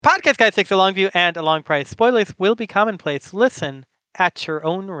Podcast Guide takes a long view and a long price. Spoilers will be commonplace. Listen at your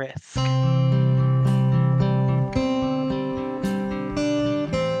own risk.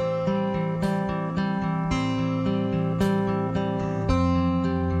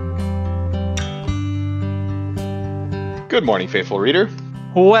 Good morning, faithful reader.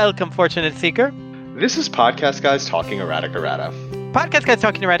 Welcome, Fortunate Seeker. This is Podcast Guys Talking Errata Errata. Podcast Guys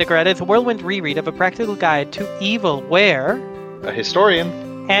Talking Errata Errata is a whirlwind reread of a practical guide to evil where A historian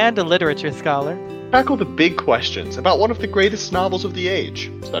and a literature scholar tackle the big questions about one of the greatest novels of the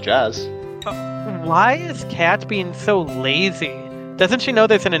age, such as... why is Kat being so lazy? Doesn't she know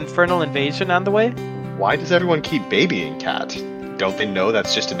there's an infernal invasion on the way? Why does everyone keep babying Kat? Don't they know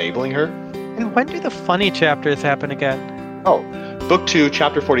that's just enabling her? And when do the funny chapters happen again? Oh, Book 2,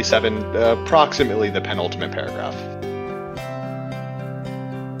 Chapter 47, approximately the penultimate paragraph.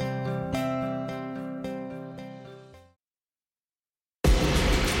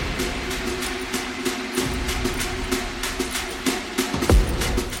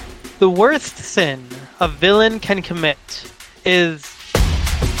 The worst sin a villain can commit is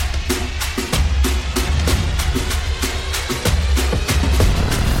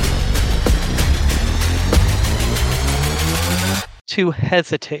to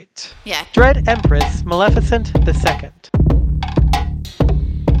hesitate. Yeah. Dread Empress Maleficent II.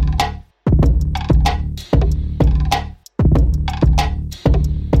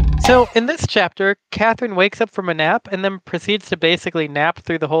 So, in this chapter, Catherine wakes up from a nap and then proceeds to basically nap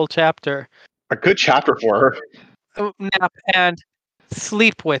through the whole chapter. A good chapter for her. Nap and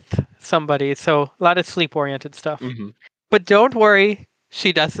sleep with somebody, so a lot of sleep-oriented stuff. Mm-hmm. But don't worry,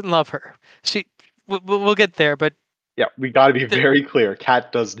 she doesn't love her. We'll get there, but... Yeah, we gotta be very clear.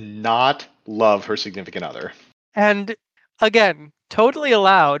 Kat does not love her significant other. And, again, totally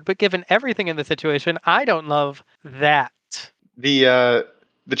allowed, but given everything in the situation, I don't love that.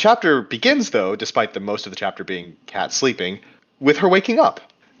 The chapter begins, though, despite the most of the chapter being Kat sleeping, with her waking up.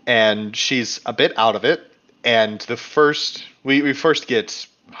 And she's a bit out of it. And we first get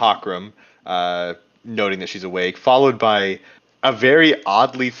Hakram noting that she's awake, followed by a very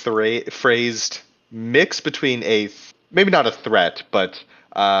oddly phrased mix between maybe not a threat, but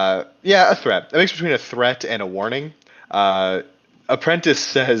a threat. A mix between a threat and a warning. Apprentice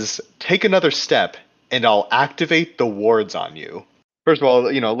says, "Take another step, and I'll activate the wards on you." First of all,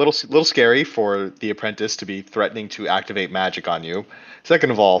 a little scary for the apprentice to be threatening to activate magic on you.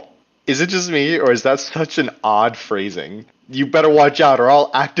 Second of all, is it just me, or is that such an odd phrasing? You better watch out, or I'll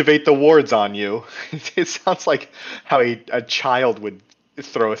activate the wards on you. It sounds like how a child would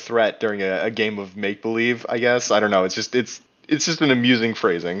throw a threat during a game of make-believe, I guess. I don't know. It's just an amusing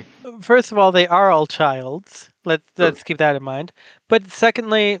phrasing. First of all, they are all childs. Let's keep that in mind. But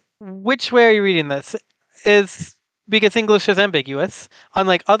secondly, which way are you reading this? Because English is ambiguous,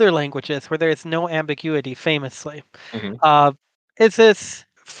 unlike other languages where there is no ambiguity, famously. Mm-hmm. Is this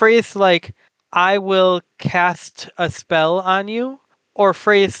phrased like, I will cast a spell on you? Or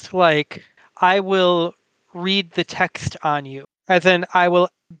phrased like, I will read the text on you? As in, I will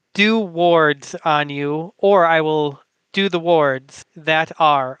do wards on you, or I will do the wards that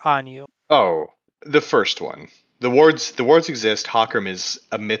are on you. Oh, the first one. The wards exist, Hakram is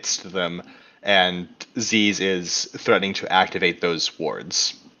amidst them, and Ziz is threatening to activate those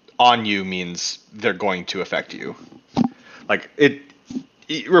wards. On you means they're going to affect you. Like,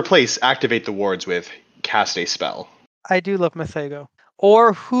 replace activate the wards with cast a spell. I do love Masego.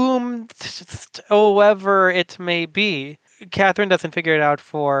 Or whoever it may be. Catherine doesn't figure it out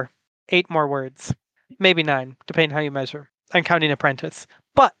for 8 more words. Maybe 9, depending how you measure. I'm counting apprentice.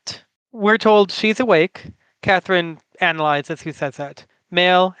 But we're told she's awake. Catherine analyzes who says that.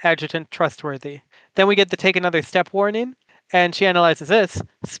 Male, adjutant, trustworthy. Then we get the take another step warning, and she analyzes this.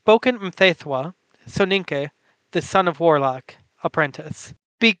 Spoken Mthethwa, Soninke, the son of Warlock, apprentice.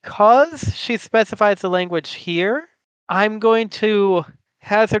 Because she specifies the language here, I'm going to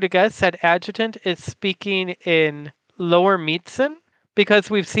hazard a guess that adjutant is speaking in Lower Meetson, because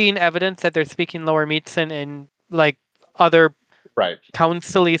we've seen evidence that they're speaking Lower Meetson in, like, other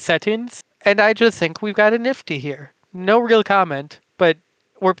council-y settings. And I just think we've got a nifty here. No real comment, but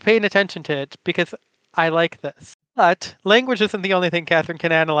we're paying attention to it because I like this. But language isn't the only thing Catherine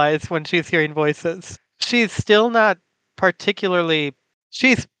can analyze when she's hearing voices. She's still not particularly...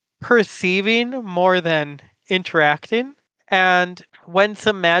 She's perceiving more than interacting. And when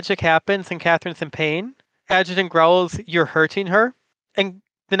some magic happens and Catherine's in pain, Adjutant growls, "You're hurting her." And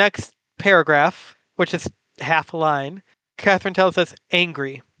the next paragraph, which is half a line, Catherine tells us,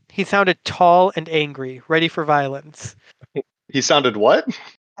 "Angry. He sounded tall and angry, ready for violence." He sounded what?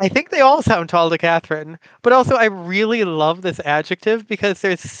 I think they all sound tall to Catherine, but also I really love this adjective because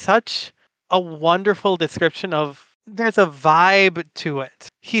there's such a wonderful description of there's a vibe to it.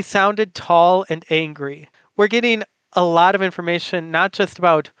 He sounded tall and angry. We're getting a lot of information not just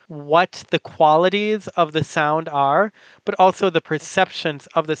about what the qualities of the sound are, but also the perceptions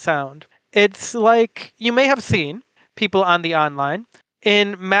of the sound. It's like you may have seen people on the online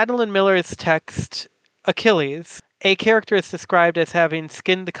in Madeline Miller's text Achilles, a character is described as having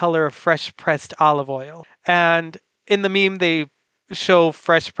skin the color of fresh pressed olive oil. And in the meme, they show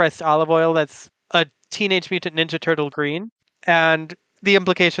fresh pressed olive oil that's a Teenage Mutant Ninja Turtle green. And the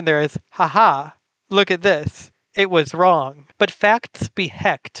implication there is, haha, look at this. It was wrong. But facts be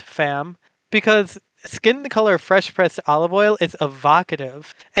hecked, fam. Because skin the color of fresh pressed olive oil is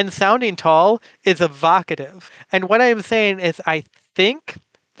evocative, and sounding tall is evocative. And what I'm saying is, I think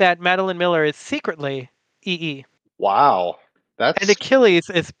that Madeline Miller is secretly EE. Wow. And That's Achilles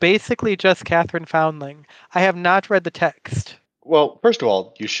is basically just Catherine Foundling. I have not read the text. Well, first of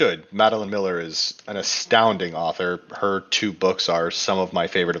all, you should. Madeline Miller is an astounding author. Her two books are some of my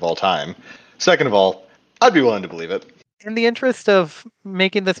favorite of all time. Second of all, I'd be willing to believe it. In the interest of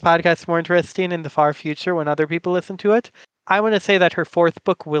making this podcast more interesting in the far future when other people listen to it, I want to say that her fourth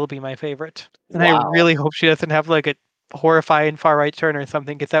book will be my favorite. And I Wow. really hope she doesn't have like a horrifying far right turn or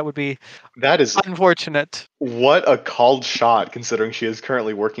something, because that would be That is unfortunate. what a called shot considering she is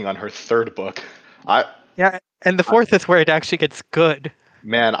currently working on her third book. I Yeah, and the fourth is where it actually gets good.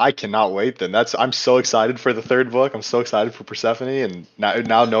 Man, I cannot wait then. I'm so excited for the third book. I'm so excited for Persephone and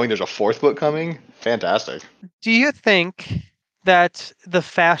now knowing there's a fourth book coming. Fantastic. Do you think that the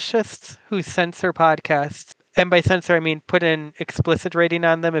fascists who censor podcasts, and by censor I mean put an explicit rating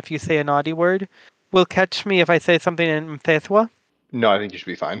on them if you say a naughty word, will catch me if I say something in Mthethwa? No, I think you should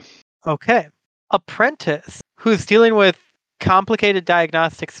be fine. Okay. Apprentice, who's dealing with complicated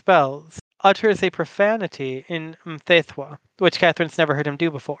diagnostic spells, utters a profanity in Mthethwa, which Catherine's never heard him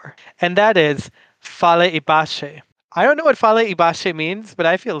do before, and that is Fale Ibashe. I don't know what Fale Ibashe means, but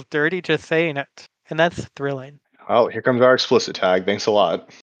I feel dirty just saying it, and that's thrilling. Oh, here comes our explicit tag. Thanks a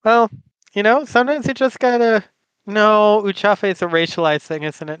lot. Well, sometimes you just gotta. No, Uchafe is a racialized thing,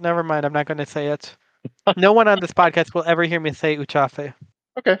 isn't it? Never mind, I'm not going to say it. No one on this podcast will ever hear me say Uchafe.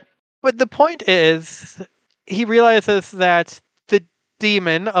 Okay. But the point is, he realizes that the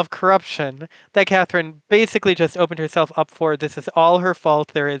demon of corruption that Catherine basically just opened herself up for, this is all her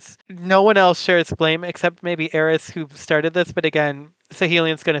fault. There is no one else shares blame except maybe Eris, who started this. But again,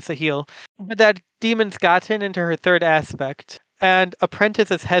 Sahelian's going to Sahel. But that demon's gotten into her third aspect, and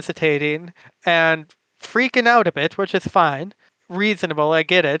Apprentice is hesitating and freaking out a bit, which is fine. Reasonable, I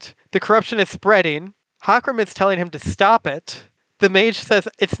get it. The corruption is spreading. Hakram is telling him to stop it. The mage says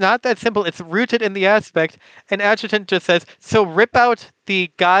it's not that simple, it's rooted in the aspect, and Adjutant just says, so rip out the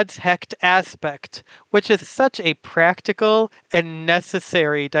God's Hecht aspect, which is such a practical and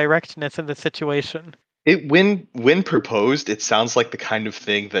necessary directness in the situation. When proposed, it sounds like the kind of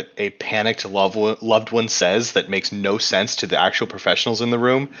thing that a panicked loved one says that makes no sense to the actual professionals in the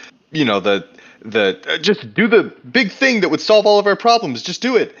room. You know, the just do the big thing that would solve all of our problems. Just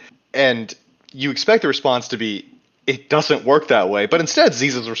do it. And you expect the response to be, it doesn't work that way. But instead,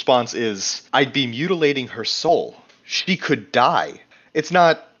 Ziza's response is, I'd be mutilating her soul. She could die. It's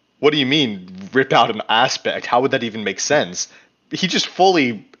not, what do you mean, rip out an aspect? How would that even make sense? He just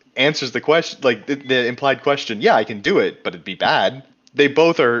fully answers the question, like the implied question, yeah, I can do it, but it'd be bad. They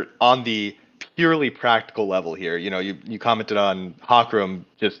both are on the purely practical level here. You know, you commented on Hakram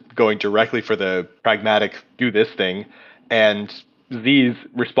just going directly for the pragmatic, do this thing, and Z's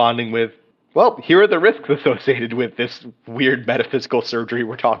responding with, well, here are the risks associated with this weird metaphysical surgery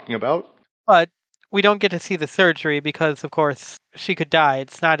we're talking about. But we don't get to see the surgery because, of course, she could die.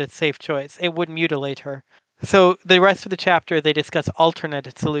 It's not a safe choice. It would mutilate her. So the rest of the chapter, they discuss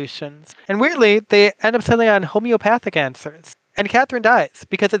alternate solutions. And weirdly, they end up settling on homeopathic answers. And Catherine dies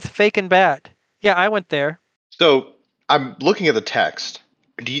because it's fake and bad. Yeah, I went there. So I'm looking at the text.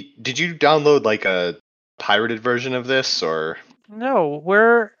 Did you download like a pirated version of this, or? No,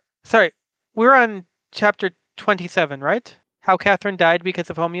 we're on chapter 27, right? How Catherine died because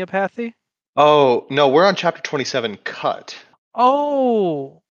of homeopathy? Oh, no, we're on chapter 27 cut.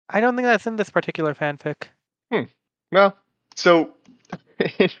 Oh, I don't think that's in this particular fanfic. Well, so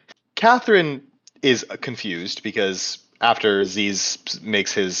Catherine is confused because after Ziz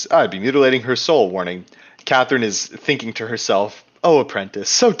makes his I'd be mutilating her soul warning, Catherine is thinking to herself, oh, apprentice,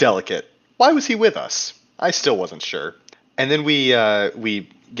 so delicate. Why was he with us? I still wasn't sure. And then we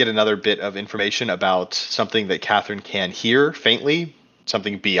get another bit of information about something that Catherine can hear faintly,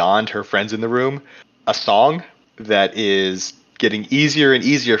 something beyond her friends in the room, a song that is getting easier and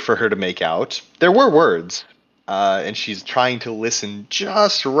easier for her to make out. There were words, and she's trying to listen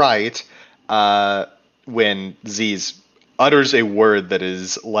just right when Z's utters a word that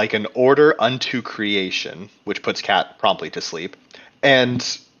is like an order unto creation, which puts Kat promptly to sleep.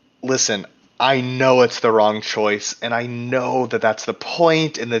 And listen, I know it's the wrong choice, and I know that that's the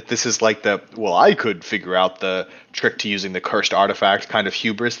point, and that this is like the, well, I could figure out the trick to using the cursed artifact kind of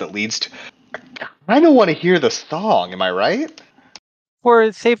hubris that leads to... I don't want to hear the song, am I right?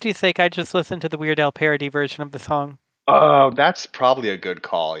 For safety's sake, I just listened to the Weird Al parody version of the song. Oh, that's probably a good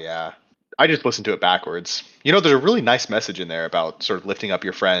call, yeah. I just listened to it backwards. You know, there's a really nice message in there about sort of lifting up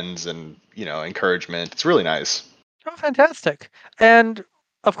your friends and, you know, encouragement. It's really nice. Oh, fantastic. And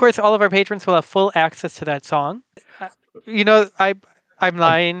of course, all of our patrons will have full access to that song. You know, I'm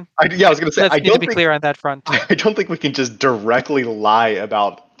lying. Yeah, I was going to say, Let's need to be clear on that front. I don't think we can just directly lie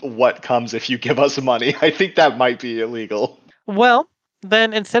about what comes if you give us money. I think that might be illegal. Well,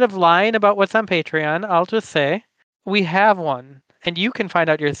 then instead of lying about what's on Patreon, I'll just say we have one, and you can find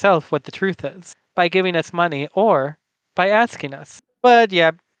out yourself what the truth is by giving us money or by asking us. But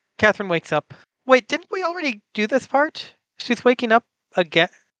yeah, Catherine wakes up. Wait, didn't we already do this part? She's waking up again.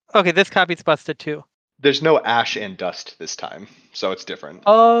 Okay, this copy's busted too. There's no ash and dust this time, so it's different.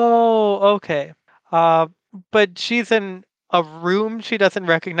 Oh, okay. But she's in a room she doesn't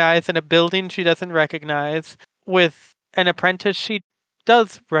recognize, in a building she doesn't recognize, with an apprentice she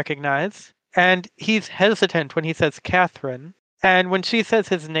does recognize, and he's hesitant when he says Catherine. And when she says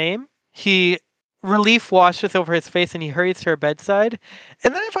his name, relief washes over his face and he hurries to her bedside.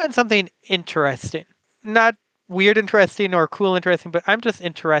 And then I find something interesting. Not weird interesting or cool interesting, but I'm just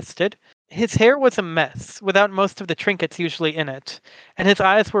interested. His hair was a mess, without most of the trinkets usually in it, and his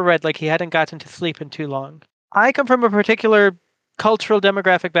eyes were red like he hadn't gotten to sleep in too long. I come from a particular cultural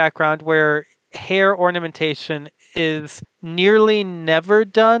demographic background where hair ornamentation is nearly never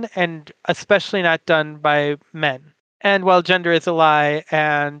done, and especially not done by men. And while gender is a lie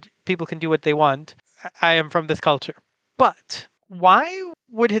and people can do what they want, I am from this culture. But why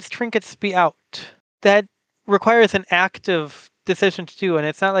would his trinkets be out? That requires an active decision to do, and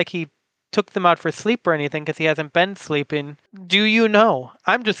it's not like he took them out for sleep or anything because he hasn't been sleeping. Do you know?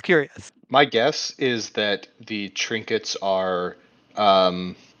 I'm just curious. My guess is that the trinkets are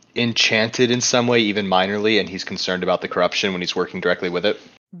enchanted in some way, even minorly, and he's concerned about the corruption when he's working directly with it.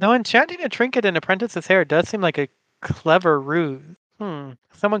 Though enchanting a trinket in Apprentice's hair does seem like a clever ruse.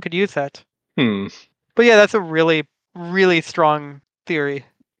 Someone could use that. But yeah, that's a really, really strong theory.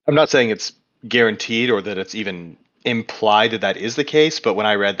 I'm not saying it's guaranteed or that it's even implied that is the case, but when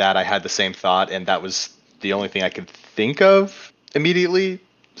I read that, I had the same thought, and that was the only thing I could think of immediately.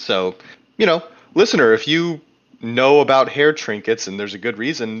 So, you know, listener, if you know about hair trinkets and there's a good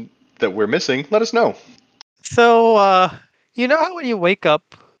reason that we're missing, let us know. So, you know how when you wake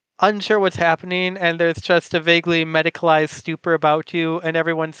up unsure what's happening and there's just a vaguely medicalized stupor about you and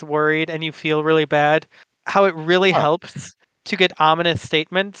everyone's worried and you feel really bad, how it really helps to get ominous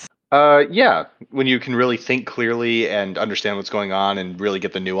statements? Yeah, when you can really think clearly and understand what's going on and really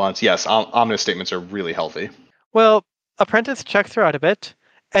get the nuance. Yes, ominous statements are really healthy. Well, Apprentice checks her out a bit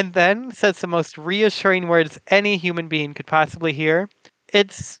and then says the most reassuring words any human being could possibly hear.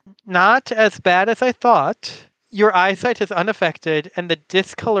 It's not as bad as I thought. Your eyesight is unaffected, and the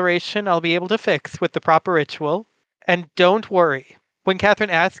discoloration I'll be able to fix with the proper ritual. And don't worry. When Catherine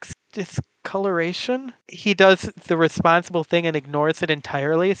asks discoloration, he does the responsible thing and ignores it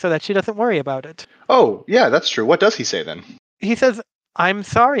entirely so that she doesn't worry about it. Oh, yeah, that's true. What does he say then? He says, I'm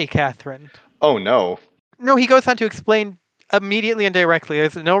sorry, Catherine. Oh, no. No, he goes on to explain immediately and directly.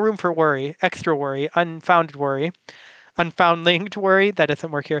 There's no room for worry, extra worry, unfounded worry, unfoundlinged worry. That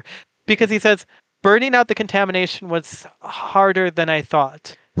doesn't work here. Because he says, burning out the contamination was harder than I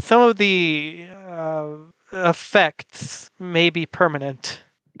thought. Some of the effects may be permanent.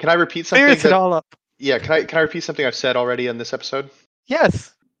 Can I repeat something? Clears it all up. Yeah, can I repeat something I've said already in this episode?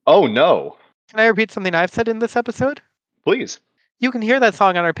 Yes. Oh, no. Can I repeat something I've said in this episode? Please. You can hear that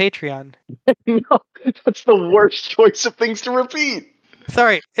song on our Patreon. No, that's the worst choice of things to repeat.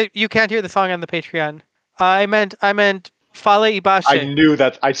 Sorry, you can't hear the song on the Patreon. I meant Fale Ibashi. I knew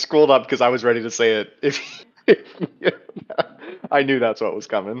that. I scrolled up because I was ready to say it. I knew that's what was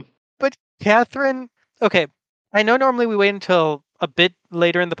coming. But Catherine, okay, I know normally we wait until a bit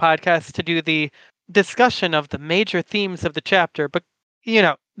later in the podcast to do the discussion of the major themes of the chapter, but, you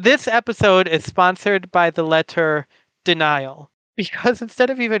know, this episode is sponsored by the letter denial. Because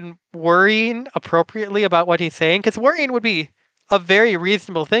instead of even worrying appropriately about what he's saying, because worrying would be a very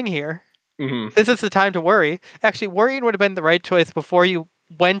reasonable thing here. Mm-hmm. This is the time to worry. Actually, worrying would have been the right choice before you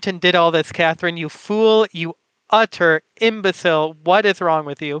went and did all this, Catherine. You fool, you utter imbecile. What is wrong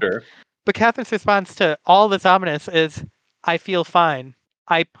with you? Sure. But Catherine's response to all this ominous is, I feel fine.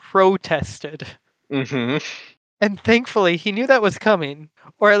 I protested. Mm-hmm. And thankfully, he knew that was coming,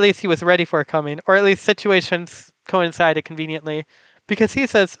 or at least he was ready for it coming, or at least situations coincided conveniently, because he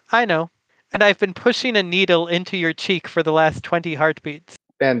says, I know, and I've been pushing a needle into your cheek for the last 20 heartbeats.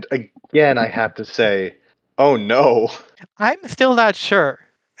 And again, I have to say, oh no. I'm still not sure,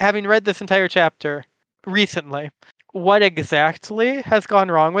 having read this entire chapter recently, what exactly has gone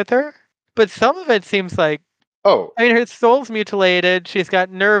wrong with her, but some of it seems like, Oh, I mean, her soul's mutilated, she's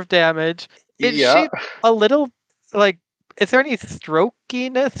got nerve damage. Is yeah. she a little, like, is there any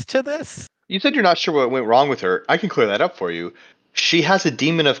strokiness to this? You said you're not sure what went wrong with her. I can clear that up for you. She has a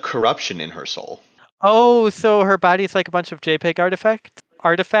demon of corruption in her soul. Oh, so her body's like a bunch of JPEG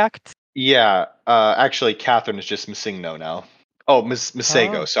artifacts? Yeah, actually, Catherine is just missing no now. Oh,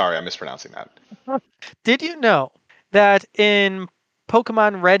 Misego. Oh. Sorry, I'm mispronouncing that. Did you know that in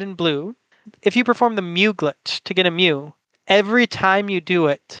Pokemon Red and Blue, if you perform the Mew glitch to get a Mew, every time you do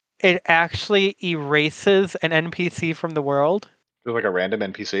it, it actually erases an NPC from the world? It's like a random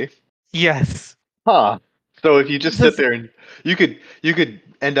NPC. Yes. Huh. So if you just sit This, there and you could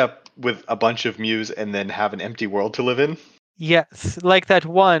end up with a bunch of Mews and then have an empty world to live in. yes, like that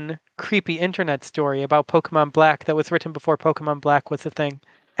one creepy internet story about Pokemon Black that was written before Pokemon Black was a thing.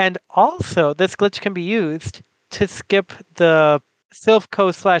 And also, this glitch can be used to skip the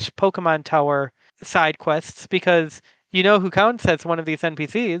Silph slash Pokemon Tower side quests because you know who counts as one of these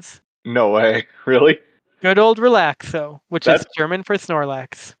NPCs? No way. Really? Good old Relaxo, which is That German for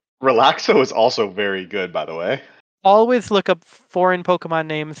Snorlax. Relaxo is also very good, by the way. Always look up foreign Pokemon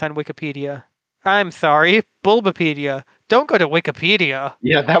names on Wikipedia. I'm sorry, Bulbapedia. Don't go to Wikipedia.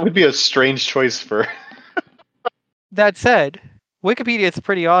 Yeah, that would be a strange choice for. That said, Wikipedia is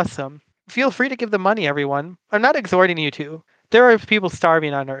pretty awesome. Feel free to give them money, everyone. I'm not exhorting you to. There are people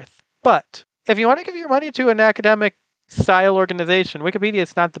starving on Earth. But if you want to give your money to an academic style organization, Wikipedia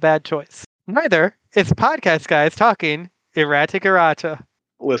is not the bad choice. Neither is Podcast Guys Talking Erratic Errata.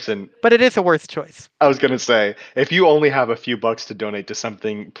 Listen, But it is a worse choice. I was gonna say, if you only have a few bucks to donate to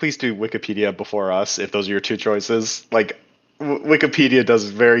something, please do Wikipedia before us. If those are your two choices, like Wikipedia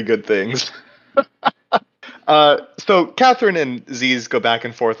does very good things. So Catherine and Z's go back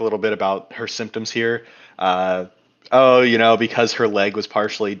and forth a little bit about her symptoms here. Because her leg was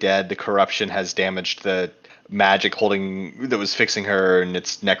partially dead, the corruption has damaged the magic holding that was fixing her, and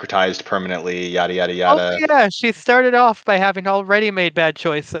it's necrotized permanently. Yada yada yada. Oh yeah, she started off by having already made bad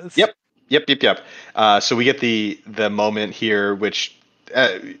choices. Yep. So we get the moment here, which,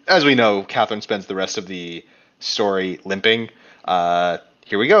 as we know, Catherine spends the rest of the story limping.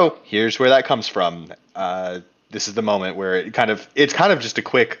 Here we go. Here's where that comes from. This is the moment where it's kind of just a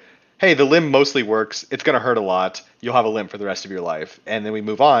quick, hey, the limb mostly works. It's gonna hurt a lot. You'll have a limp for the rest of your life. And then we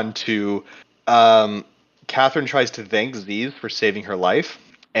move on to Catherine tries to thank Ziz for saving her life,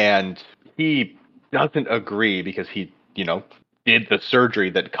 and he doesn't agree because he, did the surgery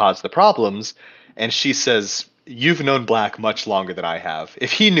that caused the problems. And she says, "You've known Black much longer than I have.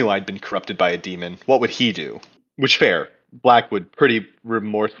 If he knew I'd been corrupted by a demon, what would he do?" Which, fair. Black would pretty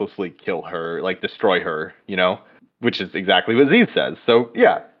remorselessly kill her, like destroy her, which is exactly what Ziz says. So,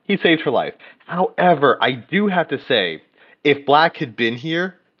 yeah, he saved her life. However, I do have to say, if Black had been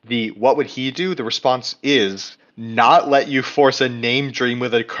here, what would he do? The response is not let you force a name dream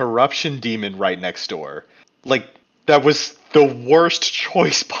with a corruption demon right next door. Like, that was the worst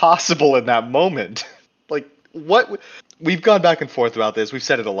choice possible in that moment. Like, what? We've gone back and forth about this. We've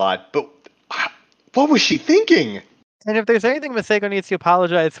said it a lot, but what was she thinking? And if there's anything Masego needs to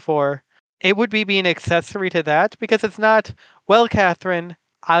apologize for, it would be being accessory to that, because it's not, well, Catherine,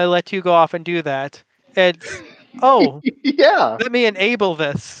 I'll let you go off and do that. It's, oh, yeah. let me enable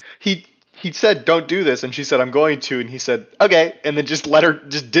this. He said, "Don't do this," and she said, "I'm going to," and he said, "Okay," and then just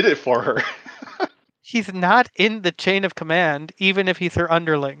did it for her. He's not in the chain of command, even if he's her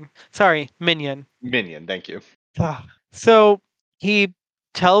underling. Sorry, minion. Minion, thank you. So he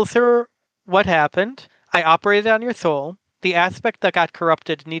tells her what happened. I operated on your soul. The aspect that got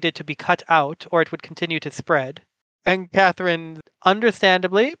corrupted needed to be cut out, or it would continue to spread. And Catherine,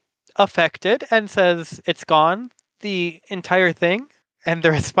 understandably affected, and says, "It's gone, the entire thing." And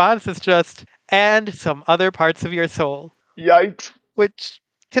the response is just, "And some other parts of your soul." Yikes. Which,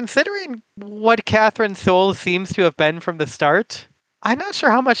 considering what Catherine's soul seems to have been from the start, I'm not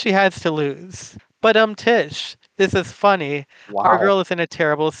sure how much she has to lose. But Tish, this is funny. Wow. Our girl is in a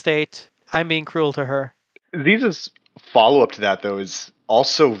terrible state. I'm being cruel to her. Ziz's follow-up to that, though, is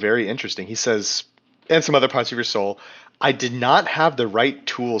also very interesting. He says, "And some other parts of your soul, I did not have the right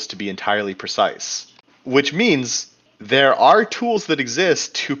tools to be entirely precise." which means there are tools that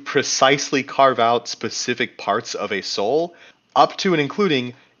exist to precisely carve out specific parts of a soul, up to and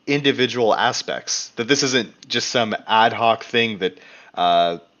including individual aspects. That this isn't just some ad hoc thing that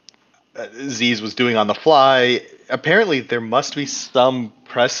uh, Z's was doing on the fly. Apparently, there must be some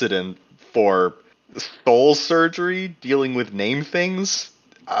precedent for soul surgery dealing with name things.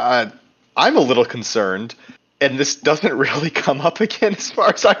 I'm a little concerned, and this doesn't really come up again as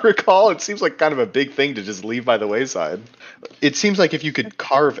far as I recall. It seems like kind of a big thing to just leave by the wayside. It seems like if you could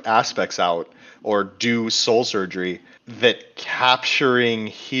carve aspects out or do soul surgery, that capturing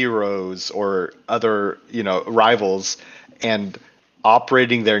heroes or other, rivals and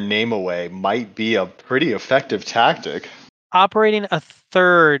operating their name away might be a pretty effective tactic. Operating a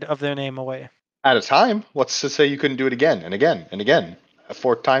third of their name away. At a time, what's to say you couldn't do it again and again and again?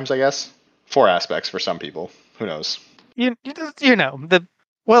 4 times, I guess. 4 aspects for some people. Who knows?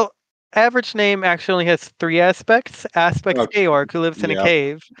 Average name actually only has 3 aspects. Aspects Okay. Georg, who lives in a Yep.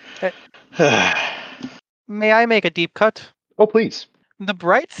 cave. May I make a deep cut? Oh, please. The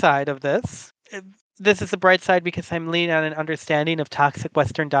bright side of this is the bright side because I'm leaning on an understanding of toxic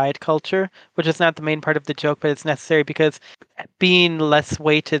Western diet culture, which is not the main part of the joke, but it's necessary because being less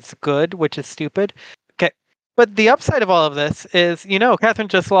weight is good, which is stupid. Okay. But the upside of all of this is, Catherine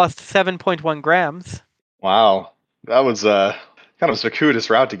just lost 7.1 grams. Wow. That was kind of a circuitous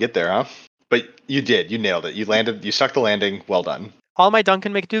route to get there, huh? But you did. You nailed it. You landed. You stuck the landing. Well done. All my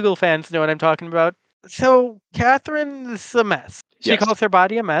Duncan McDougal fans know what I'm talking about. So, Catherine's a mess. She Yes. calls her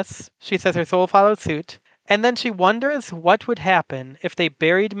body a mess. She says her soul followed suit. And then she wonders what would happen if they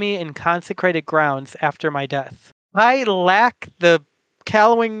buried me in consecrated grounds after my death. I lack the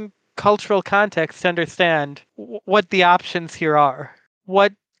Callowing cultural context to understand what the options here are.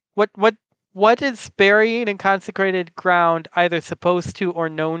 What is burying in consecrated ground either supposed to or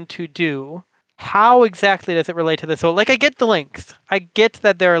known to do? How exactly does it relate to the soul? Like, I get the links. I get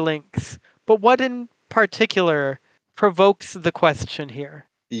that there are links. But what in particular provokes the question here?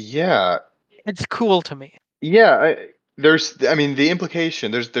 Yeah. It's cool to me. Yeah. The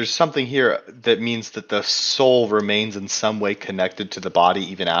implication. There's something here that means that the soul remains in some way connected to the body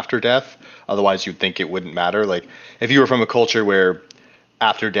even after death. Otherwise, you'd think it wouldn't matter. Like if you were from a culture where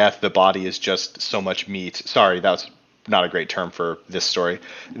after death the body is just so much meat. Sorry, that's not a great term for this story.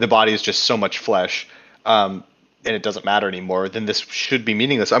 The body is just so much flesh. And it doesn't matter anymore, then this should be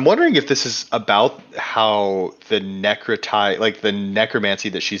meaningless. I'm wondering if this is about how the necromancy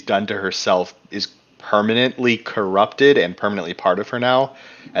that she's done to herself is permanently corrupted and permanently part of her now,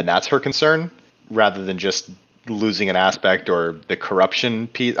 and that's her concern, rather than just losing an aspect or the corruption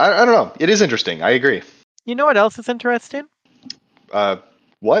piece. I don't know. It is interesting. I agree. You know what else is interesting?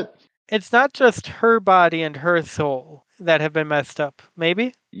 What? It's not just her body and her soul that have been messed up.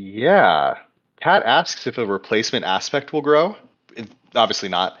 Maybe? Yeah. Kat asks if a replacement aspect will grow. Obviously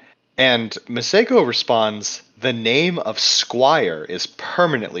not. And Maseko responds, the name of Squire is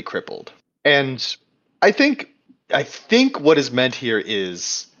permanently crippled. And I think what is meant here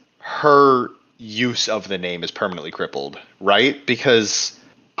is her use of the name is permanently crippled, right? Because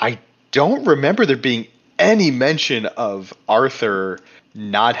I don't remember there being any mention of Arthur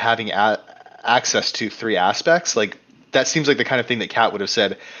not having access to 3 aspects. Like, that seems like the kind of thing that Kat would have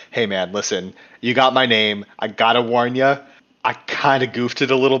said, hey man, listen, you got my name. I gotta warn you. I kind of goofed it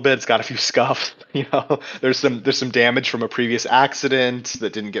a little bit. It's got a few scuffs. There's some damage from a previous accident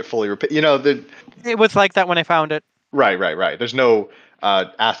that didn't get fully repaired. It was like that when I found it. Right. There's no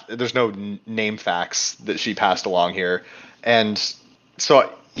name facts that she passed along here, and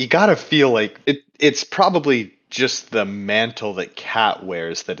so you gotta feel like it's probably just the mantle that Kat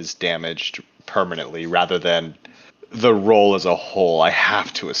wears that is damaged permanently, rather than the role as a whole. I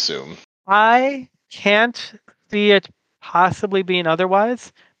have to assume. I can't see it possibly being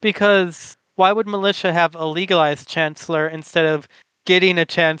otherwise, because why would Militia have a legalized chancellor instead of getting a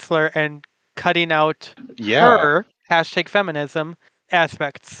chancellor and cutting out her #feminism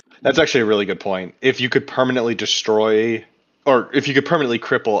aspects? That's actually a really good point. If you could permanently destroy, or if you could permanently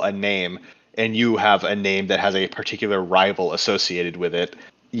cripple a name, and you have a name that has a particular rival associated with it,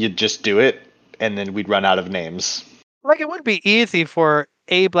 you'd just do it, and then we'd run out of names. Like, it would be easy for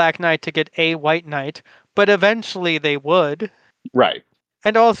a Black Knight to get a White Knight, but eventually they would. Right.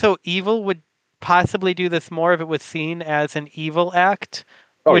 And also, evil would possibly do this more if it was seen as an evil act.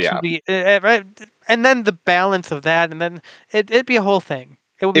 Oh, which yeah. would be, and then the balance of that, and then it'd be a whole thing.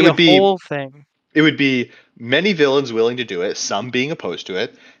 It would be a whole thing. It would be many villains willing to do it, some being opposed to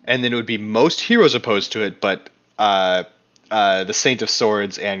it, and then it would be most heroes opposed to it, but the Saint of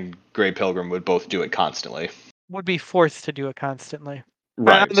Swords and Grey Pilgrim would both do it constantly. Would be forced to do it constantly. On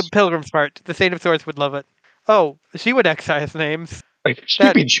Right. the Pilgrim's part, the Saint of Swords would love it. Oh, she would excise names. Like, she'd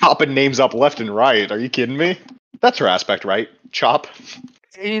That be chopping names up left and right. Are you kidding me? That's her aspect, right? Chop.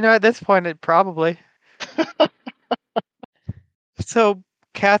 at this point, it probably. So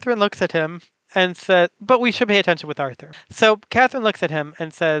Catherine looks at him and says, but we should pay attention with Arthur. So Catherine looks at him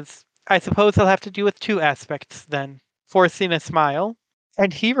and says, I suppose he'll have to do with two aspects then, forcing a smile.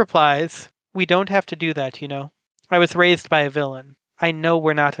 And he replies, we don't have to do that, I was raised by a villain. I know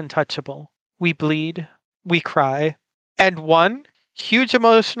we're not untouchable. We bleed, we cry. And one, huge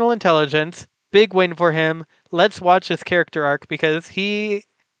emotional intelligence, big win for him. Let's watch his character arc because he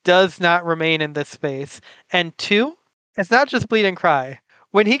does not remain in this space. And two, it's not just bleed and cry.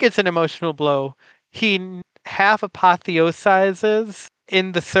 When he gets an emotional blow, he half apotheosizes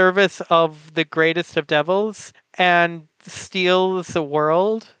in the service of the greatest of devils and steals the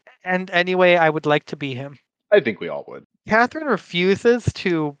world. And anyway, I would like to be him. I think we all would. Catherine refuses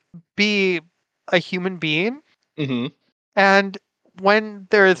to be a human being. Mm-hmm. And when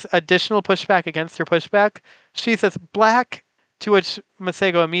there's additional pushback against her pushback, she says black, to which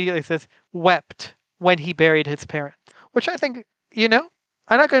Masego immediately says wept when he buried his parents. Which I think,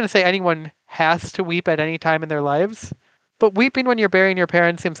 I'm not going to say anyone has to weep at any time in their lives, but weeping when you're burying your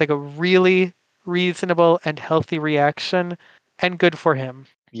parents seems like a really reasonable and healthy reaction, and good for him.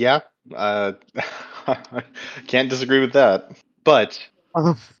 Yeah. Can't disagree with that. But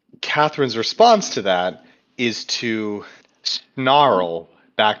Catherine's response to that is to snarl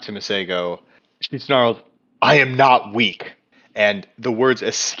back to Masego. She snarls, I am not weak. And the words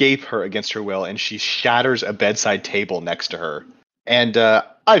escape her against her will, and she shatters a bedside table next to her. And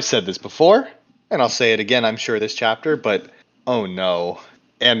I've said this before, and I'll say it again, I'm sure, this chapter, but oh no.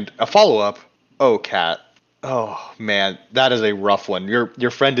 And a follow-up, oh, Cat. Oh, man, that is a rough one.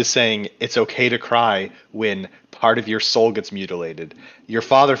 Your friend is saying it's okay to cry when part of your soul gets mutilated. Your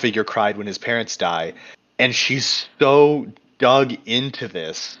father figure cried when his parents die. And she's so dug into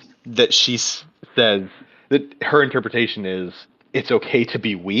this that she says that her interpretation is it's okay to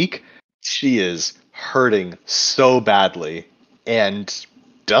be weak. She is hurting so badly and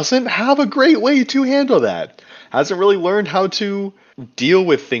doesn't have a great way to handle that. Hasn't really learned how to deal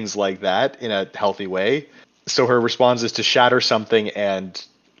with things like that in a healthy way. So her response is to shatter something and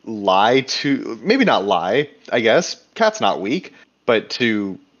lie to, maybe not lie, I guess. Cat's not weak, but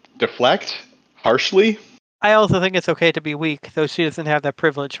to deflect harshly. I also think it's okay to be weak, though she doesn't have that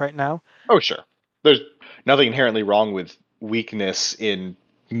privilege right now. Oh, sure. There's nothing inherently wrong with weakness in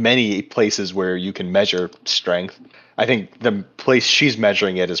many places where you can measure strength. I think the place she's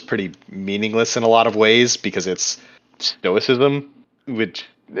measuring it is pretty meaningless in a lot of ways because it's stoicism, which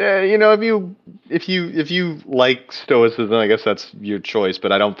if you like stoicism, I guess that's your choice.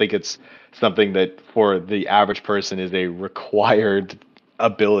 But I don't think it's something that for the average person is a required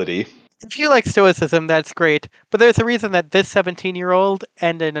ability. If you like stoicism, that's great. But there's a reason that this 17-year-old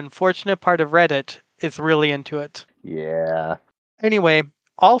and an unfortunate part of Reddit is really into it. Yeah. Anyway,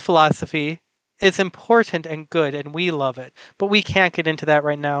 all philosophy is important and good, and we love it. But we can't get into that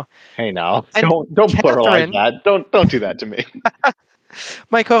right now. Hey, now And don't pluralize Catherine, that. Don't do that to me.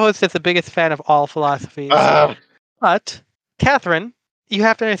 my co-host, is the biggest fan of all philosophies. But Catherine, you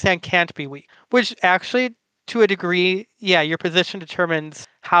have to understand, can't be weak. Which actually, to a degree, yeah, your position determines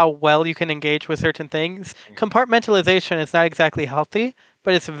how well you can engage with certain things. Compartmentalization is not exactly healthy,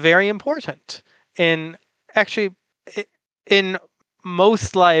 but it's very important in actually in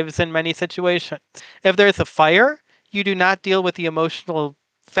most lives in many situations. If there's a fire, you do not deal with the emotional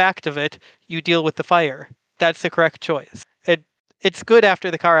fact of it, you deal with the fire. That's the correct choice. It's good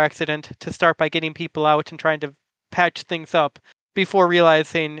after the car accident to start by getting people out and trying to patch things up before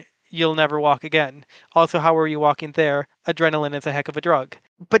realizing you'll never walk again. Also, how are you walking there? Adrenaline is a heck of a drug.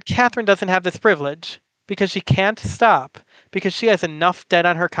 But Catherine doesn't have this privilege because she can't stop because she has enough debt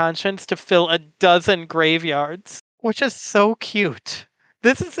on her conscience to fill a dozen graveyards, which is so cute.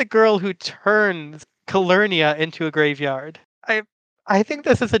 This is a girl who turns Calernia into a graveyard. I think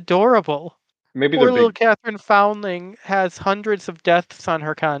this is adorable. Maybe Poor they're little big. Catherine Foundling has hundreds of deaths on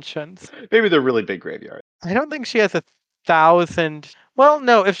her conscience. Maybe they're really big graveyards. I don't think she has 1,000. Well,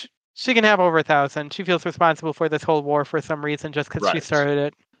 no, if she can have over 1,000. She feels responsible for this whole war for some reason just because she Right. started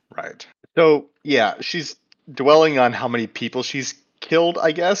it. Right. So yeah, she's dwelling on how many people she's killed,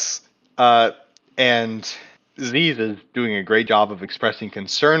 I guess. And Aziz is doing a great job of expressing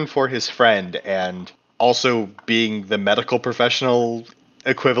concern for his friend and also being the medical professional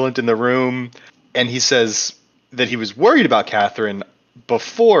equivalent in the room. And he says that he was worried about Catherine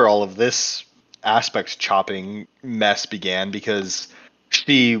before all of this aspect chopping mess began because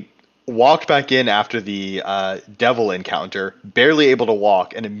she walked back in after the devil encounter, barely able to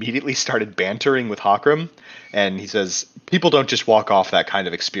walk, and immediately started bantering with Hakram. And he says, "People don't just walk off that kind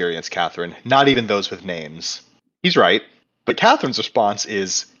of experience, Catherine. Not even those with names." He's right. But Catherine's response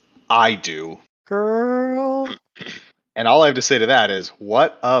is, "I do." Girl. And all I have to say to that is,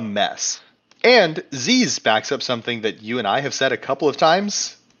 what a mess. And Z's backs up something that you and I have said a couple of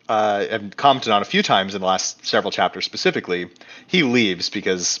times, and commented on a few times in the last several chapters specifically. He leaves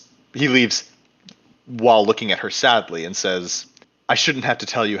while looking at her sadly and says, "I shouldn't have to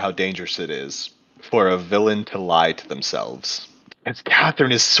tell you how dangerous it is for a villain to lie to themselves." As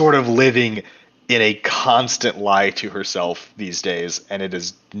Catherine is sort of living in a constant lie to herself these days, and it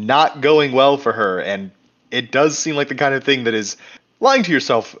is not going well for her. And it does seem like the kind of thing that is lying to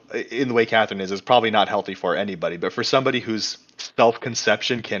yourself in the way Catherine is probably not healthy for anybody. But for somebody whose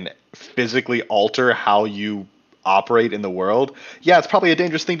self-conception can physically alter how you operate in the world, yeah, it's probably a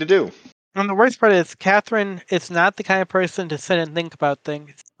dangerous thing to do. And the worst part is, Catherine is not the kind of person to sit and think about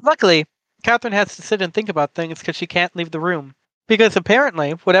things. Luckily, Catherine has to sit and think about things because she can't leave the room. Because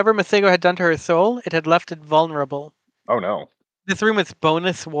apparently, whatever Masego had done to her soul, it had left it vulnerable. Oh no. This room is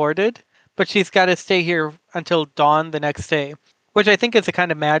bonus warded, but she's got to stay here until dawn the next day, which I think is a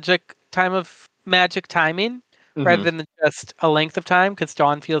kind of magic timing rather than just a length of time, because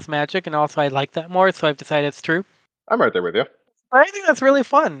dawn feels magic, and also I like that more, so I've decided it's true. I'm right there with you. But I think that's really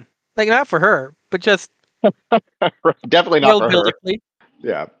fun. Like, not for her, but just Definitely not for her. world-buildingly.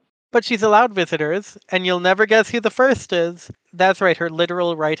 Yeah. But she's allowed visitors, and you'll never guess who the first is. That's right, her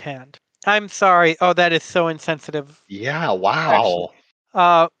literal right hand. I'm sorry. Oh, that is so insensitive. Yeah, wow.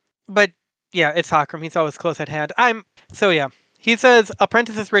 But yeah, it's Hakram. He's always close at hand. Yeah. He says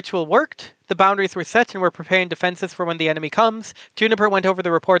Apprentice's ritual worked. The boundaries were set, and we're preparing defenses for when the enemy comes. Juniper went over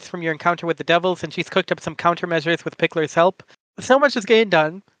the reports from your encounter with the devils, and she's cooked up some countermeasures with Pickler's help. So much is getting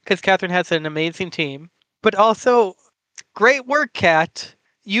done because Catherine has an amazing team. But also, great work, Cat.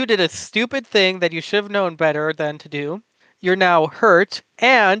 You did a stupid thing that you should have known better than to do. You're now hurt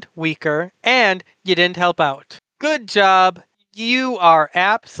and weaker, and you didn't help out. Good job. You are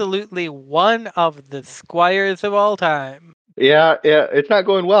absolutely one of the squires of all time. Yeah, it's not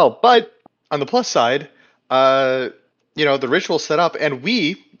going well. But on the plus side, the ritual's set up, and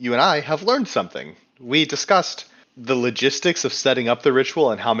you and I, have learned something. We discussed the logistics of setting up the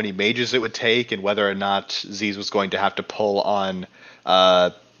ritual and how many mages it would take, and whether or not Ziz was going to have to pull on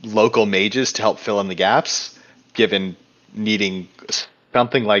local mages to help fill in the gaps, given needing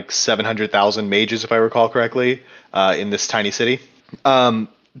something like 700,000 mages, if I recall correctly, in this tiny city.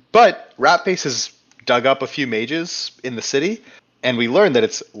 But Ratface has dug up a few mages in the city, and we learned that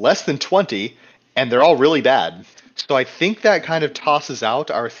it's less than 20, and they're all really bad. So I think that kind of tosses out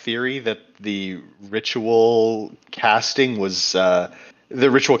our theory that the ritual casting was the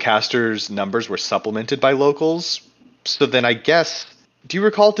ritual casters' numbers were supplemented by locals. So then I guess, do you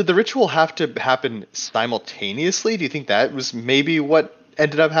recall, did the ritual have to happen simultaneously? Do you think that was maybe what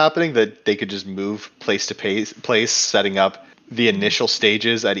ended up happening, that they could just move place to place, setting up the initial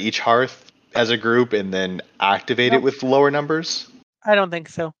stages at each hearth as a group and then activate it with lower numbers? I don't think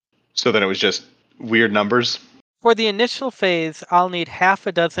so. So then it was just weird numbers? For the initial phase, I'll need half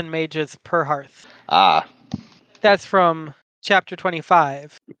a dozen mages per hearth. Ah. That's from chapter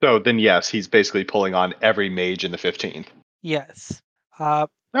 25. So then, yes, he's basically pulling on every mage in the 15th. Yes. All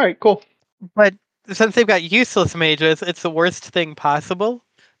right, cool. But since they've got useless mages, it's the worst thing possible,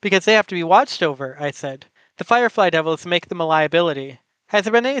 because they have to be watched over, I said. The Firefly Devils make them a liability. Has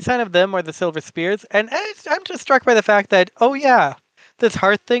there been any sign of them or the Silver Spears? And I'm just struck by the fact that, oh yeah, this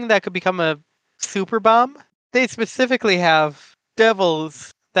hearth thing that could become a super bomb, they specifically have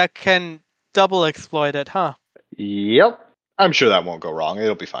devils that can double exploit it, huh? Yep. I'm sure that won't go wrong.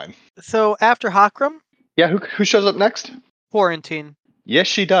 It'll be fine. So after Hakram? Yeah, who shows up next? Quarantine. Yes,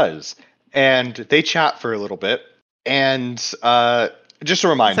 she does. And they chat for a little bit. And just a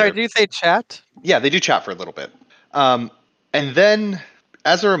reminder. Sorry, did you say chat? Yeah, they do chat for a little bit. And then,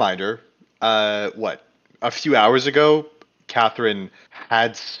 as a reminder, a few hours ago, Catherine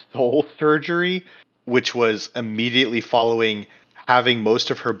had soul surgery, which was immediately following having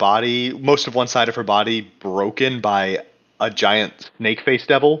most of one side of her body broken by a giant snake face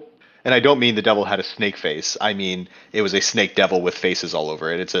devil. And I don't mean the devil had a snake face. I mean, it was a snake devil with faces all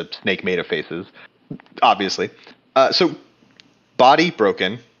over it. It's a snake made of faces, obviously. So, body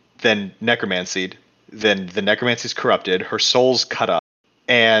broken, then necromancied, then the necromancy's corrupted, her soul's cut up,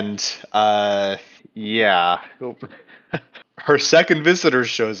 and, her second visitor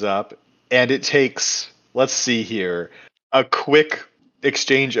shows up, and it takes, let's see here, a quick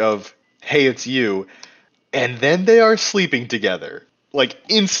exchange of, "Hey, it's you," and then they are sleeping together. like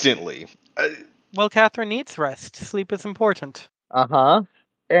instantly. Well, Catherine needs rest. Sleep is important. Uh-huh.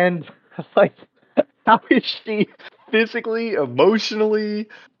 And like, how is she physically, emotionally,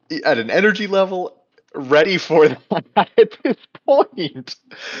 at an energy level ready for that at this point?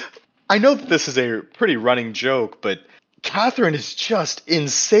 I know that this is a pretty running joke, but Catherine is just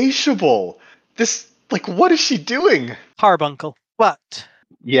insatiable. This, like, what is she doing? Carbuncle. But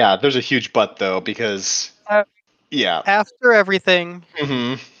Yeah, there's a huge but though, because uh, yeah. after everything,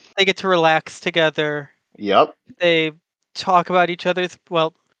 Mm-hmm. they get to relax together. Yep. They talk about each other's,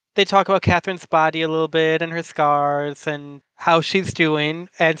 well, they talk about Catherine's body a little bit and her scars and how she's doing.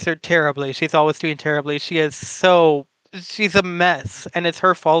 Answered terribly. She's always doing terribly. She's a mess and it's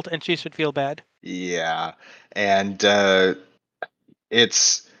her fault and she should feel bad. Yeah. And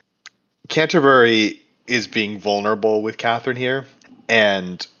it's Canterbury is being vulnerable with Catherine here,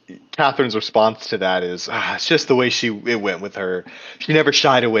 and Catherine's response to that is, it's just the way it went with her. She never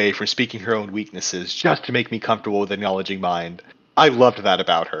shied away from speaking her own weaknesses just to make me comfortable with acknowledging mine. I loved that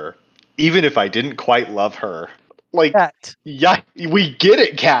about her, even if I didn't quite love her. Like, That. yeah, we get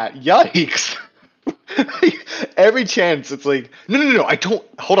it, Cat. Yikes. Every chance, it's like, no, I don't.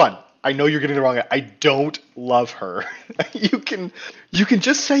 Hold on. I know you're getting the wrong. I don't love her. you can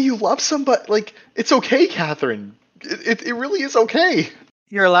just say you love somebody. Like, it's okay, Catherine. It really is okay.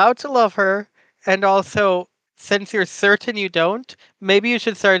 You're allowed to love her, and also, since you're certain you don't, maybe you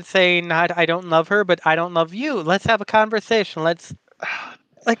should start saying, not I don't love her, but I don't love you. Let's have a conversation. Let's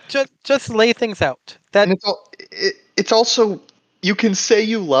just lay things out. And it's also, you can say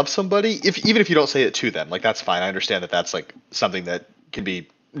you love somebody even if you don't say it to them. Like, that's fine. I understand that that's like something that can be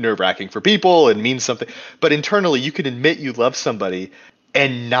nerve-wracking for people and means something. But internally, you can admit you love somebody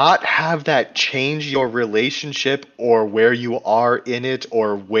and not have that change your relationship or where you are in it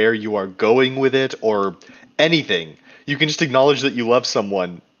or where you are going with it or anything. You can just acknowledge that you love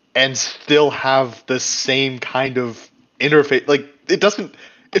someone and still have the same kind of interface. Like,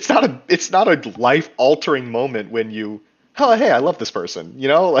 it's not a life altering moment when you, oh, hey, I love this person, you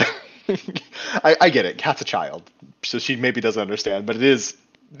know. Like, I get it. Kat's a child, so she maybe doesn't understand, but it is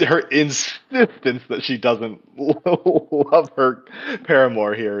her insistence that she doesn't love her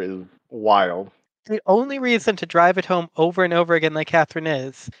paramour here is wild. The only reason to drive it home over and over again, like Catherine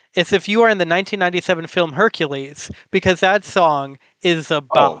is if you are in the 1997 film Hercules, because that song is a Oh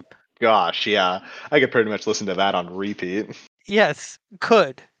bop. gosh, yeah, I could pretty much listen to that on repeat. Yes,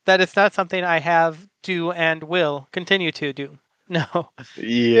 could. That is not something I have, do, and will continue to do. No, I'm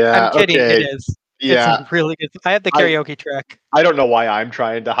Yeah, kidding. It okay, is. It's yeah. a really good. I have the I karaoke track. I don't know why I'm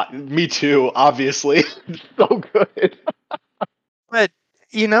trying to. Me too, obviously. It's so good. But,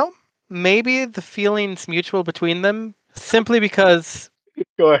 you know, maybe the feeling's mutual between them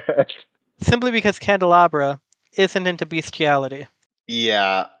Go ahead. simply because Candelabra isn't into bestiality.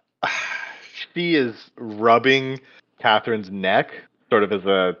 Yeah, she is rubbing Catherine's neck, sort of as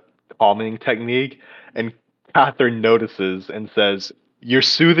a calming technique, and Catherine notices and says, "You're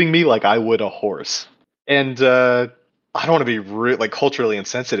soothing me like I would a horse." And I don't want to be like culturally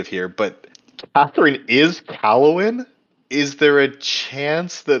insensitive here, but Catherine is Callowin. Is there a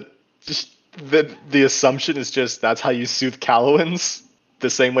chance that just that the assumption is just that's how you soothe Callowins, the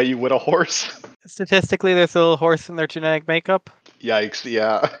same way you would a horse? Statistically, there's a little horse in their genetic makeup. Yikes!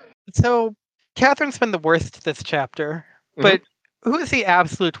 Yeah. So, Catherine's been the worst this chapter, Hmm. but who is the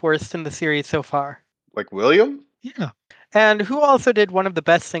absolute worst in the series so far? Like William? Yeah. And who also did one of the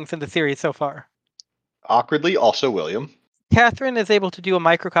best things in the series so far? Awkwardly, also William. Catherine is able to do a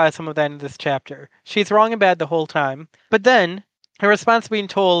microcosm of that in this chapter. She's wrong and bad the whole time, but then her response to being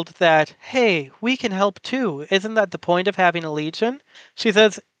told that, hey, we can help too, isn't that the point of having a legion? She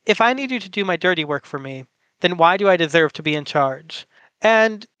says, if I need you to do my dirty work for me, then why do I deserve to be in charge?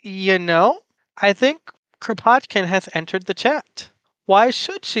 And, I think Kropotkin has entered the chat. Why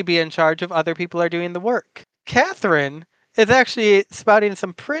should she be in charge if other people are doing the work? Catherine is actually spouting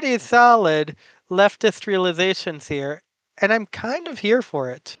some pretty solid leftist realizations here, and I'm kind of here for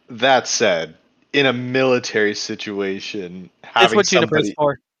it. That said, in a military situation, It's having what Juniper is somebody.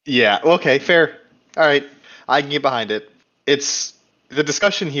 for. Yeah, okay, fair. All right. I can get behind it. It's the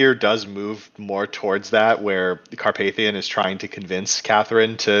discussion here does move more towards that, where Carpathian is trying to convince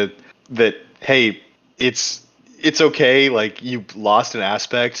Catherine to that, hey, it's okay, like you lost an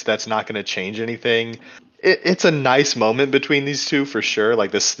aspect, that's not going to change anything. It's a nice moment between these two for sure.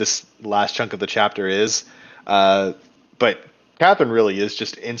 Like this last chunk of the chapter is, but Catherine really is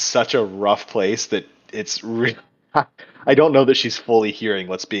just in such a rough place that it's really. I don't know that she's fully hearing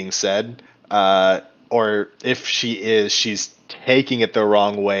what's being said, or if she is, she's taking it the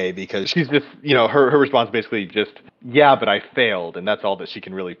wrong way because she's just, her response basically just yeah, but I failed, and that's all that she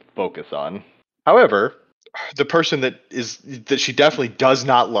can really focus on. However, the person that she definitely does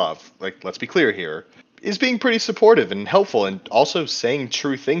not love, like, let's be clear here, is being pretty supportive and helpful, and also saying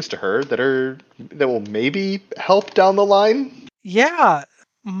true things to her that will maybe help down the line. Yeah,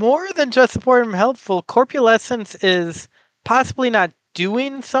 more than just supportive and helpful, corpulescence is possibly not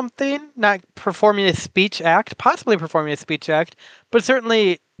doing something, not performing a speech act, possibly performing a speech act, but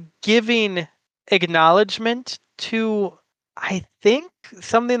certainly giving acknowledgement to, I think,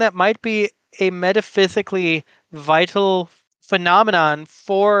 something that might be a metaphysically vital phenomenon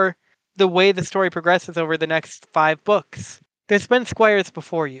for the way the story progresses over the next 5 books. There's been squires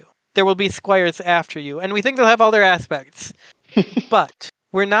before you. There will be squires after you, and we think they'll have all their aspects. But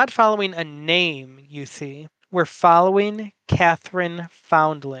we're not following a name, you see. We're following Catherine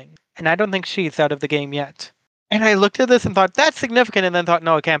Foundling. And I don't think she's out of the game yet. And I looked at this and thought, that's significant, and then thought,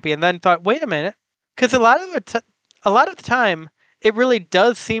 no, it can't be. And then thought, wait a minute. Because a lot of the time, it really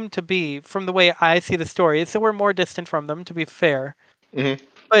does seem to be, from the way I see the stories, so we're more distant from them, to be fair. Mm-hmm.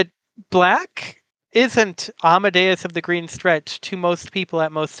 But Black isn't Amadeus of the Green Stretch to most people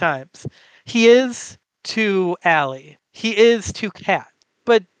at most times. He is to Allie. He is to Cat.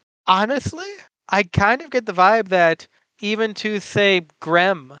 But honestly, I kind of get the vibe that even to, say,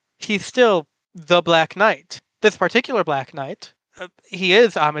 Grem, he's still the Black Knight. This particular Black Knight, he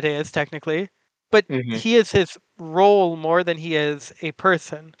is Amadeus technically, but he is his role more than he is a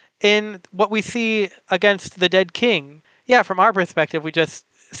person. In what we see against the Dead King, yeah, from our perspective, we just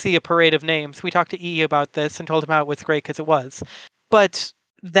see a parade of names. We talked to E about this and told him how it was great because it was. But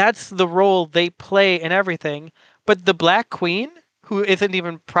that's the role they play in everything. But the Black Queen, who isn't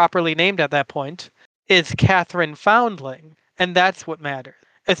even properly named at that point, is Catherine Foundling. And that's what matters.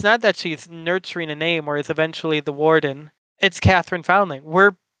 It's not that she's nurturing a name or is eventually the warden. It's Catherine Foundling.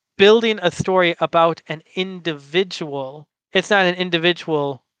 We're building a story about an individual. It's not an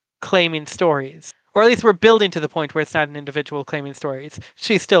individual claiming stories. Or at least we're building to the point where it's not an individual claiming stories.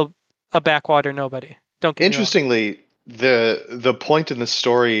 She's still a backwater nobody. Don't get me wrong. Interestingly, the point in the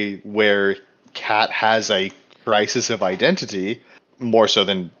story where Cat has a crisis of identity, more so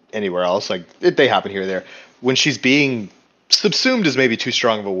than anywhere else, like they happen here or there, when she's being subsumed is maybe too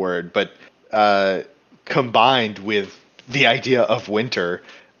strong of a word, but combined with the idea of winter,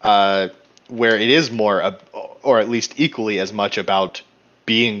 where it is more, or at least equally as much about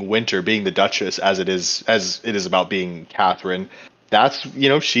being Winter, being the Duchess, as it is about being Catherine. That's,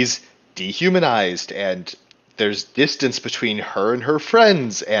 she's dehumanized, and there's distance between her and her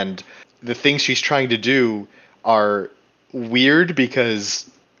friends, and the things she's trying to do are weird because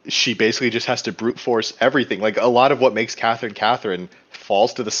she basically just has to brute force everything. Like, a lot of what makes Catherine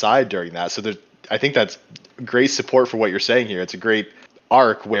falls to the side during that. So I think that's great support for what you're saying here. It's a great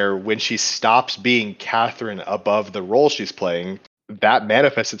arc where when she stops being Catherine above the role she's playing, that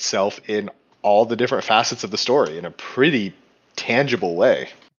manifests itself in all the different facets of the story in a pretty tangible way.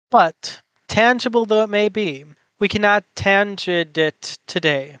 But, tangible though it may be, we cannot tangent it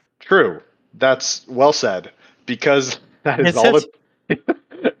today. True. That's well said. Because that is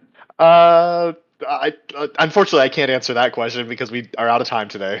unfortunately, I can't answer that question because we are out of time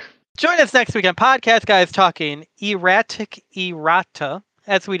today. Join us next week on Podcast Guys Talking Erratic Errata,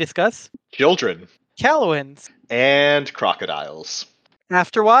 as we discuss children, Callowans, and crocodiles.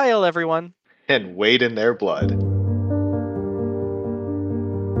 After a while, everyone. And wade in their blood.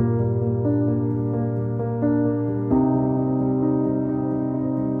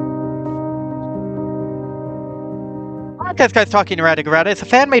 Podcast Guys Talking Erratic Errata is a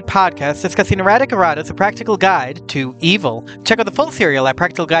fan-made podcast discussing erratic errata as a practical guide to evil. Check out the full serial at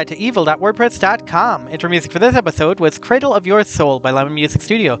practicalguidetoevil.wordpress.com. Intro music for this episode was Cradle of Your Soul by Lemon Music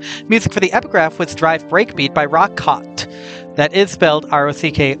Studio. Music for the epigraph was Drive Breakbeat by Rockhot. That is spelled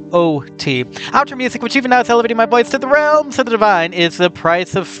R-O-C-K-O-T. Outro music, which even now is elevating my voice to the realms of the divine, is The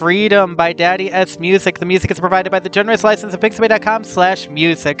Price of Freedom by Daddy S Music. The music is provided by the generous license of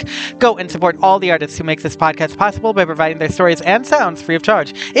pixabay.com/music. Go and support all the artists who make this podcast possible by providing their stories and sounds free of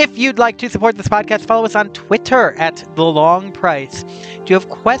charge. If you'd like to support this podcast, follow us on Twitter at The Long Price. Do you have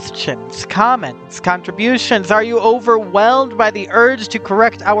questions, comments, contributions? Are you overwhelmed by the urge to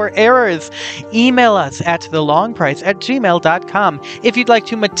correct our errors? Email us at thelongprice@gmail.com. If you'd like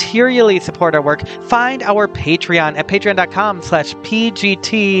to materially support our work, find our Patreon at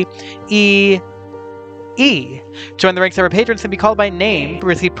patreon.com/PGTEE. Join the ranks of our patrons and be called by name to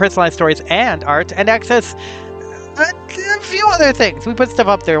receive personalized stories and art and access a few other things. We put stuff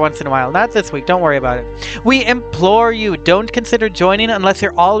up there once in a while. Not this week. Don't worry about it. We implore you, don't consider joining unless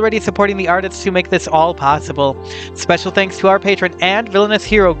you're already supporting the artists who make this all possible. Special thanks to our patron and villainous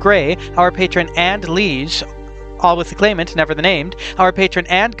hero Gray, our patron and liege, Always the Claimant, Never the Named, our patron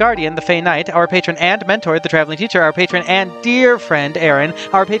and guardian, the Fey Knight, our patron and mentor, the Traveling Teacher, our patron and dear friend, Aaron,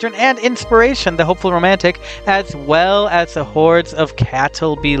 our patron and inspiration, the Hopeful Romantic, as well as the hordes of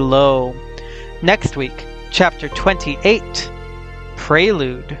cattle below. Next week, Chapter 28,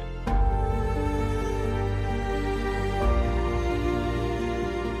 Prelude.